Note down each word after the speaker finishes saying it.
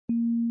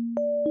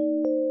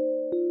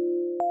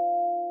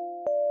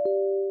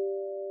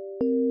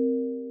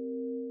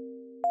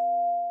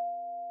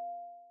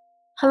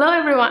Hello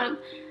everyone!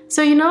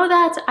 So you know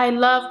that I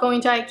love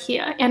going to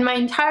Ikea and my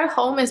entire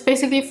home is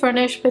basically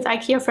furnished with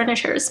Ikea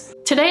furnitures.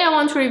 Today I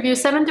want to review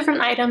 7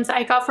 different items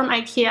I got from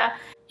Ikea,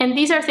 and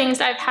these are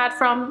things I've had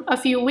from a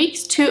few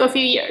weeks to a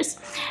few years.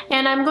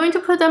 And I'm going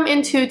to put them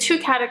into 2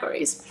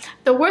 categories.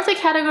 The worth it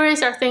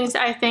categories are things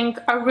I think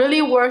are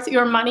really worth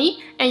your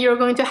money and you're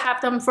going to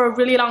have them for a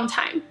really long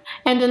time.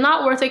 And the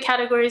not worth it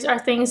categories are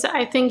things that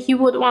I think you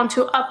would want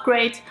to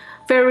upgrade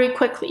very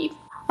quickly.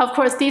 Of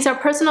course, these are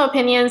personal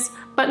opinions,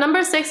 but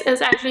number 6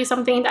 is actually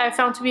something that I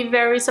found to be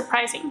very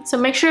surprising. So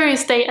make sure you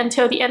stay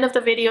until the end of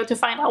the video to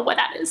find out what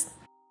that is.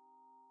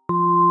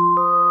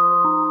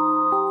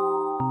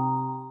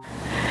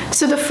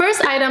 So the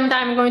first item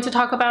that I'm going to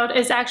talk about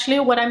is actually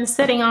what I'm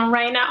sitting on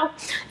right now.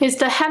 It's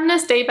the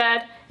Hemnes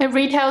Daybed. It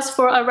retails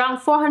for around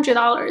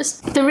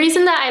 $400. The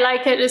reason that I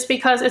like it is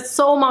because it's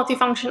so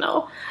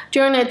multifunctional.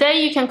 During the day,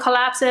 you can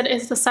collapse it.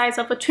 It's the size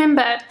of a twin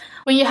bed.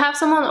 When you have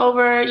someone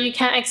over, you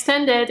can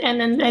extend it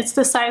and then it's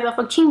the size of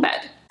a king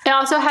bed. It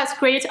also has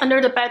great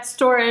under the bed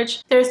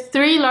storage. There's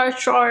 3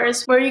 large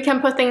drawers where you can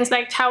put things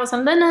like towels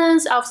and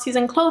linens,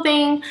 off-season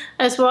clothing,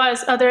 as well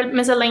as other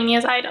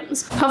miscellaneous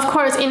items. Of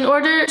course, in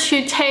order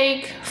to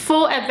take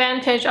full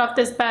advantage of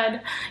this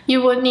bed,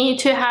 you would need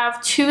to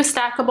have 2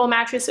 stackable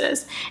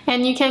mattresses,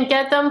 and you can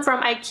get them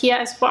from Ikea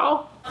as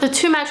well. The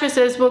 2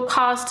 mattresses will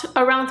cost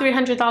around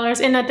 $300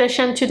 in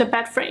addition to the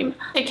bed frame.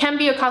 It can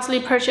be a costly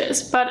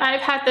purchase, but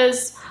I've had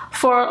this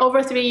for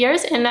over 3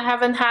 years and I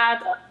haven't had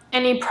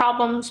any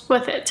problems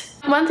with it.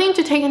 One thing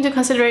to take into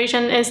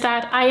consideration is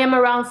that I am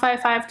around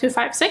 5'5" to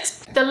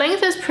 5'6". The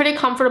length is pretty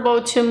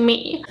comfortable to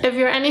me. If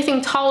you're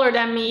anything taller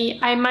than me,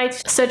 I might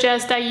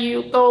suggest that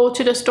you go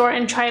to the store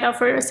and try it out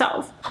for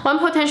yourself. One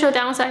potential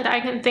downside I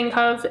can think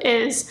of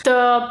is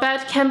the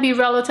bed can be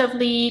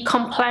relatively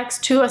complex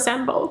to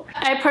assemble.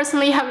 I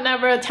personally have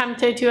never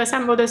attempted to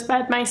assemble this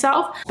bed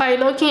myself. By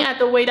looking at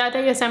the way that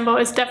they assemble,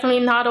 it's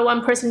definitely not a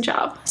one-person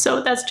job.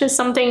 So that's just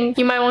something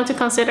you might want to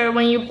consider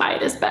when you buy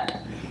this bed.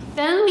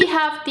 Then we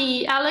have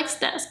the Alex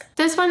desk.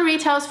 This one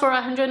retails for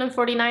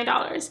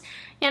 $149.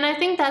 And I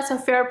think that's a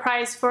fair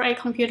price for a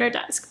computer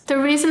desk. The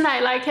reason that I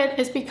like it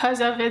is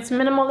because of its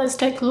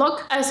minimalistic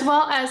look as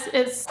well as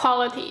its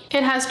quality.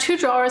 It has 2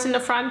 drawers in the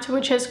front,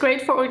 which is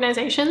great for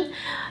organization.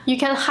 You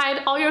can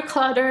hide all your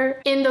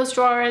clutter in those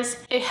drawers.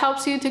 It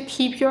helps you to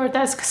keep your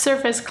desk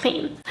surface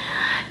clean.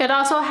 It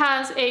also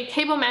has a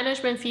cable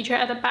management feature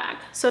at the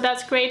back, so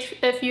that's great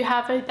if you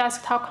have a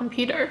desktop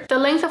computer. The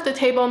length of the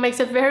table makes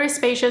it very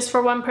spacious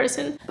for one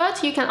person,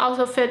 but you can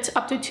also fit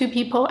up to 2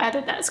 people at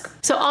the desk.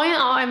 So all in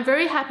all, I'm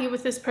very happy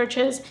with this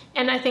purchase,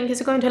 and I think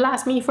it's going to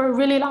last me for a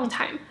really long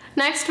time.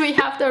 Next, we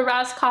have the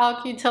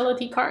Raskog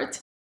utility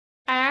cart.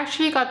 I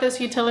actually got this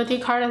utility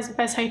cart as a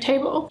bedside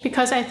table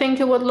because I think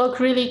it would look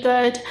really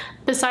good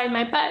beside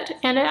my bed,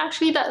 and it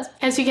actually does.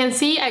 As you can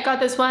see, I got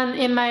this one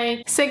in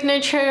my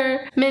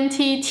signature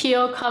minty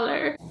teal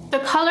color. The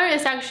color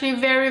is actually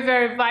very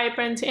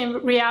vibrant in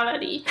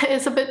reality.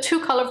 It's a bit too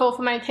colorful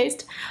for my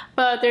taste,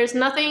 but there's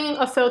nothing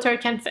a filter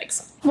can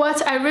fix.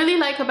 What I really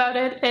like about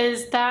it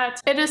is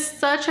that it is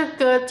such a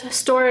good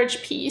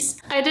storage piece.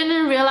 I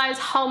didn't realize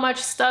how much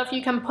stuff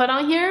you can put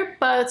on here,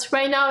 but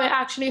right now it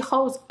actually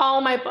holds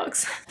all my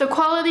books. The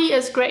quality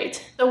is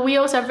great. The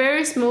wheels are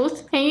very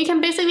smooth, and you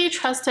can basically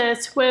trust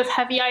it with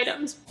heavy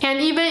items. And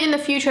even in the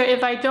future,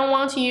 if I don't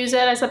want to use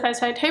it as a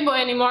bedside table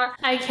anymore,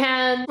 I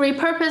can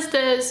repurpose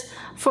this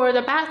for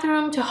the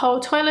bathroom to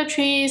hold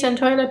toiletries and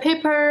toilet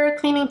paper,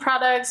 cleaning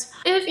products.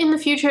 If in the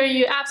future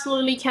you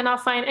absolutely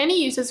cannot find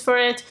any uses for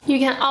it, you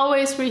can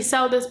always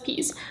resell this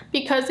piece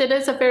because it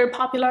is a very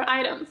popular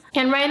item.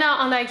 And right now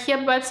on the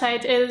Ikea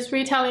website, it is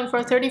retailing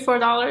for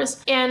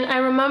 $34. And I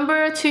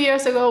remember 2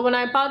 years ago when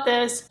I bought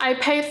this, I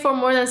paid for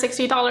more than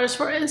 $60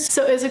 for it.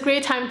 So it's a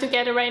great time to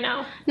get it right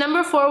now.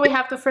 Number 4, we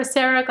have the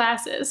Frasera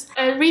Glasses.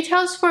 It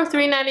retails for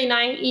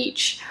 $3.99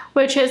 each,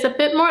 which is a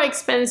bit more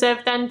expensive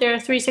than their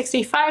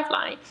 365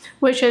 line,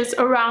 which is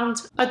around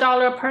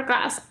 $1 per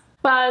glass.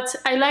 But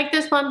I like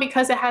this one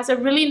because it has a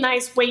really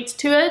nice weight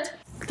to it.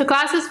 The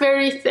glass is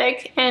very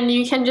thick and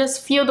you can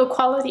just feel the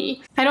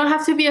quality. I don't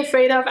have to be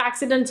afraid of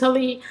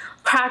accidentally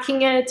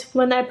cracking it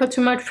when I put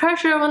too much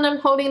pressure when I'm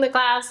holding the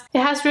glass. It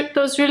has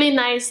those really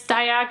nice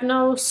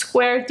diagonal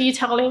square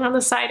detailing on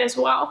the side as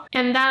well,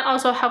 and that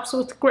also helps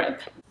with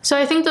grip. So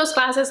I think those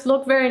glasses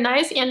look very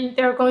nice and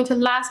they're going to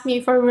last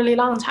me for a really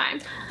long time.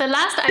 The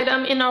last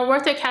item in our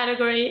worth it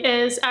category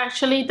is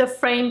actually the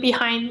frame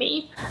behind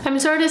me. I'm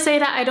sorry to say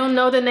that I don't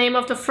know the name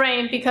of the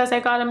frame because I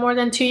got it more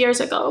than 2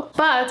 years ago,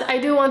 but I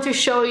do want to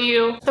show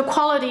you the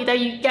quality that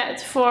you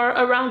get for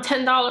around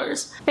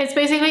 $10. It's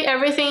basically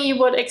everything you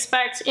would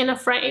expect in a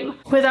frame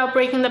without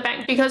breaking the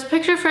bank, because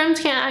picture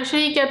frames can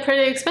actually get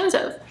pretty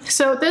expensive.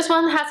 So this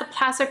one has a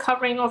plastic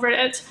covering over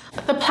it.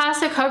 The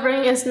plastic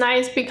covering is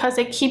nice because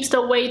it keeps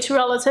the weight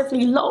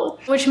relatively low,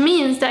 which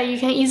means that you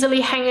can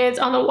easily hang it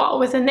on the wall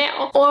with a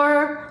nail,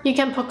 or you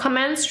can put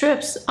command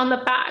strips on the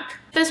back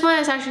This one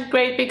is actually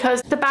great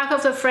because the back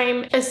of the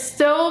frame is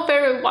still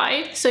very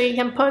wide, so you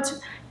can put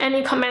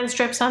any command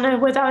strips on it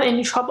without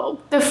any trouble.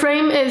 The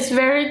frame is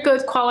very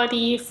good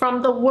quality,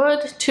 from the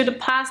wood to the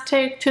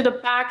plastic to the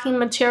backing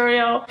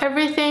material.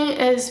 Everything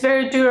is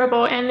very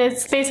durable and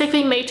it's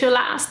basically made to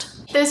last.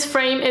 This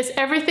frame is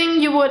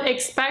everything you would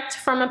expect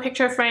from a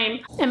picture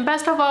frame, and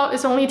best of all,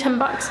 it's only 10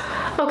 bucks.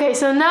 Okay,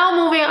 so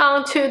now moving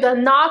on to the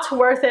not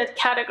worth it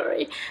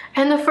category.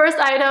 And the first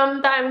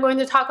item that I'm going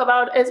to talk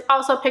about is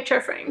also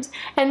picture frames.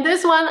 And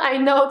this one, I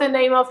know the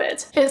name of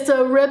it. It's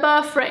the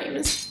Ribba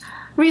Frames.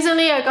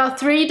 Recently, I got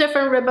 3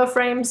 different Ribba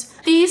frames.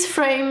 These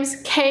frames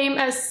came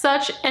as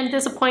such a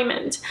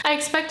disappointment. I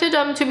expected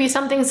them to be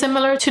something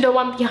similar to the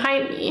one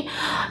behind me,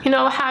 you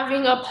know,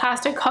 having a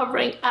plastic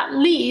covering at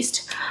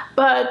least.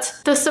 But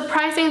the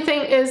surprising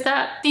thing is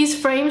that these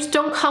frames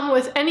don't come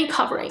with any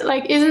covering.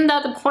 Like, isn't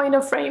that the point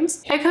of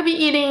frames? I could be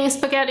eating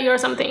spaghetti or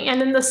something,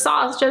 and then the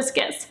sauce just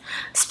gets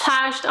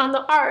splashed on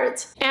the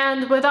art.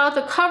 And without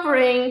the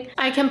covering,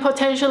 I can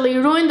potentially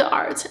ruin the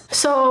art.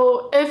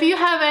 So if you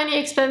have any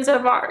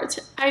expensive art,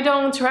 I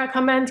don't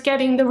recommend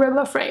getting the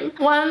Ribba frame.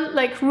 One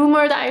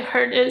rumor that I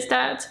heard is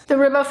that the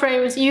Ribba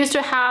frames used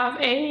to have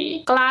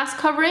a glass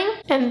covering,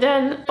 and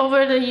then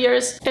over the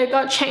years it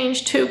got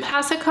changed to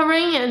plastic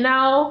covering, and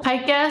now I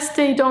guess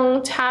they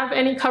don't have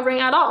any covering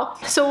at all.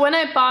 So when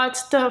I bought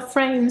the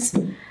frames,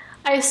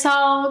 I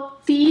saw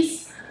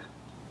these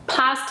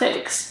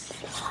plastics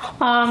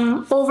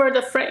over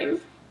the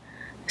frame.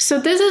 So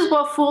this is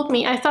what fooled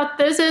me. I thought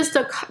this is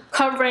the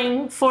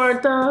covering for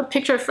the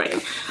picture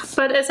frame,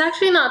 but it's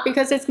actually not,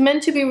 because it's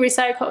meant to be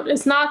recycled.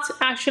 It's not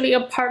actually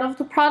a part of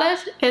the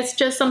product. It's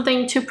just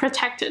something to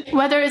protect it.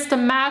 Whether it's the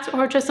mat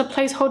or just a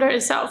placeholder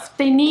itself,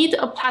 they need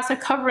a plastic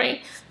covering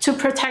to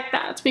protect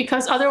that,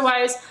 because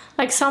otherwise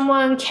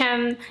someone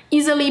can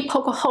easily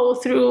poke a hole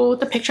through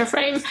the picture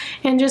frame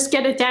and just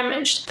get it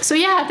damaged. So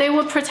yeah, they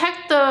will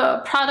protect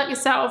the product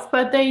itself,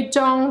 but they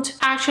don't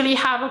actually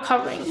have a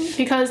covering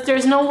because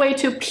there's no way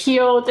to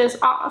peel this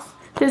off.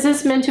 This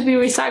is meant to be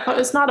recycled.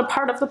 It's not a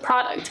part of the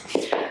product.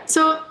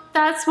 So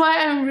that's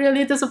why I'm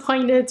really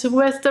disappointed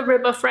with the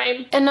Ribba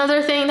frame.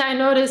 Another thing that I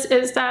noticed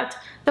is that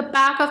the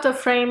back of the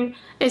frame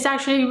is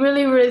actually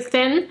really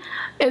thin.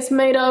 It's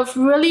made of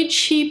really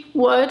cheap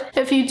wood.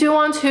 If you do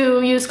want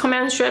to use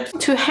command strips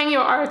to hang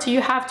your art,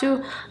 you have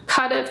to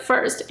cut it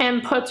first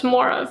and put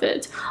more of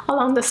it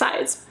along the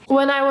sides.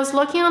 When I was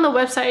looking on the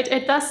website,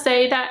 it does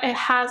say that it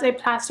has a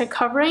plastic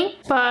covering,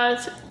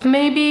 but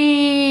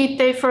maybe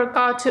they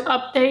forgot to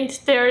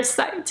update their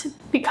site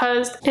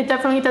because it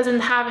definitely doesn't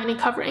have any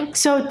covering.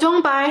 So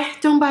don't buy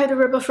the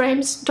Ribba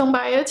frames, don't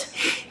buy it.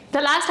 The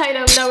last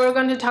item that we're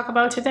going to talk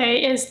about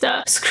today is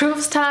the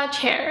Sureerat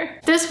chair.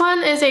 This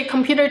one is a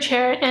computer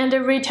chair and it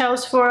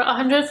retails for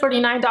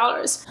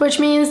 $149, which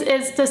means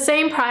it's the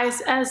same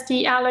price as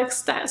the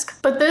Alex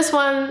desk. But this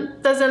one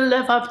doesn't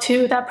live up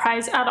to that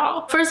price at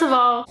all. First of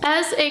all,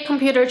 as a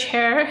computer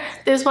chair,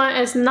 this one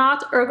is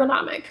not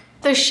ergonomic.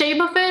 The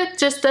shape of it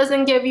just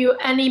doesn't give you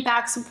any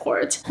back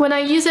support. When I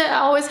use it, I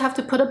always have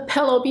to put a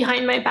pillow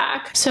behind my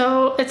back,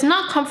 so it's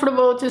not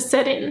comfortable to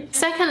sit in.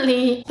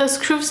 Secondly, the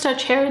Sureerat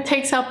chair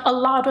takes up a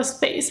lot of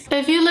space.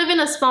 If you live in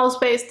a small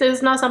space, this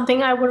is not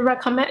something I would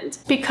recommend,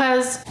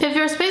 because if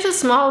your space is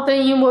small,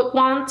 then you would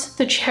want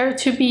the chair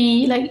to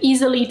be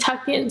easily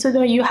tucked in so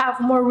that you have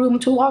more room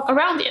to walk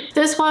around in.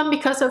 This one,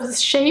 because of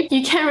its shape,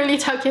 you can't really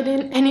tuck it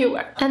in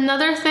anywhere.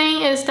 Another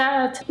thing is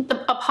that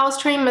the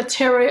upholstery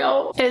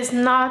material is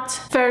not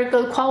very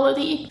good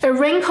quality. It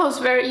wrinkles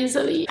very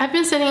easily. I've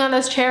been sitting on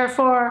this chair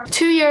for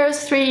 2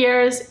 years, 3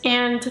 years,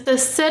 and the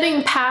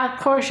sitting pad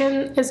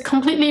portion is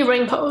completely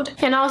wrinkled.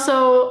 And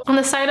also on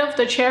the side of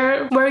the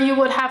chair where you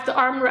would have the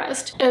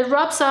armrest, it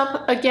rubs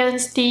up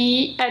against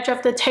the edge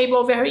of the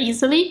table very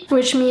easily,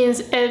 which means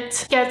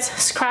it gets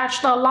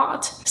scratched a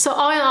lot. So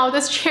all in all,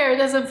 this chair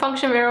doesn't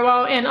function very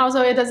well, and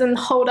also it doesn't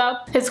hold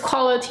up its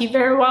quality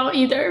very well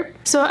either.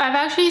 So I've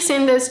actually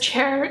seen this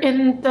chair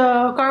in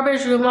the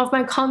garbage room of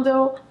my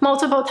condo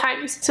multiple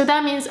times. So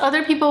that means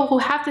other people who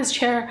have this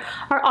chair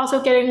are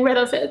also getting rid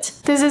of it.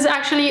 This is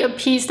actually a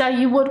piece that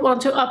you would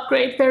want to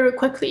upgrade very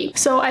quickly.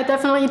 So I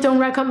definitely don't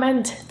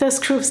recommend the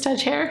Sureerat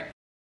chair.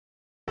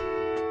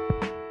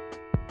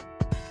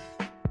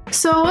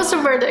 So what's the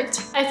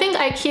verdict? I think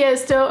Ikea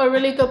is still a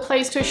really good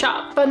place to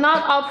shop, but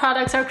not all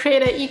products are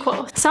created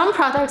equal. Some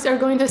products are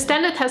going to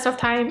stand the test of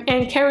time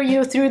and carry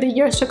you through the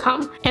years to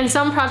come, and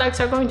some products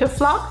are going to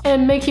flop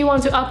and make you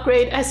want to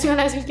upgrade as soon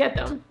as you get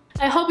them.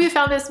 I hope you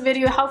found this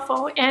video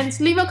helpful, and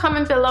leave a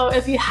comment below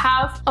if you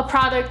have a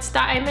product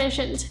that I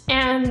mentioned,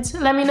 and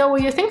let me know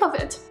what you think of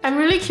it. I'm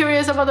really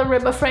curious about the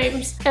Ribba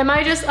frames. Am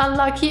I just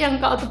unlucky and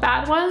got the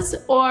bad ones,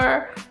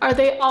 or are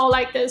they all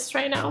like this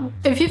right now?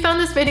 If you found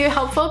this video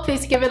helpful,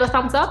 please give it a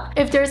thumbs up.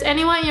 If there's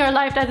anyone in your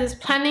life that is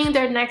planning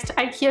their next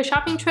Ikea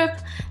shopping trip,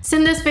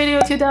 send this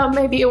video to them,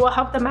 maybe it will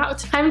help them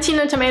out. I'm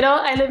Tina Tomato.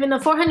 I live in a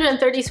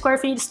 430 square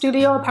feet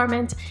studio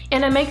apartment,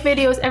 and I make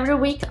videos every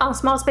week on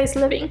small space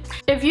living.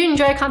 If you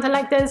enjoy content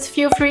like this,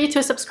 feel free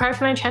to subscribe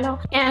to my channel,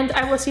 and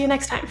I will see you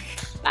next time.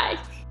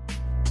 Bye!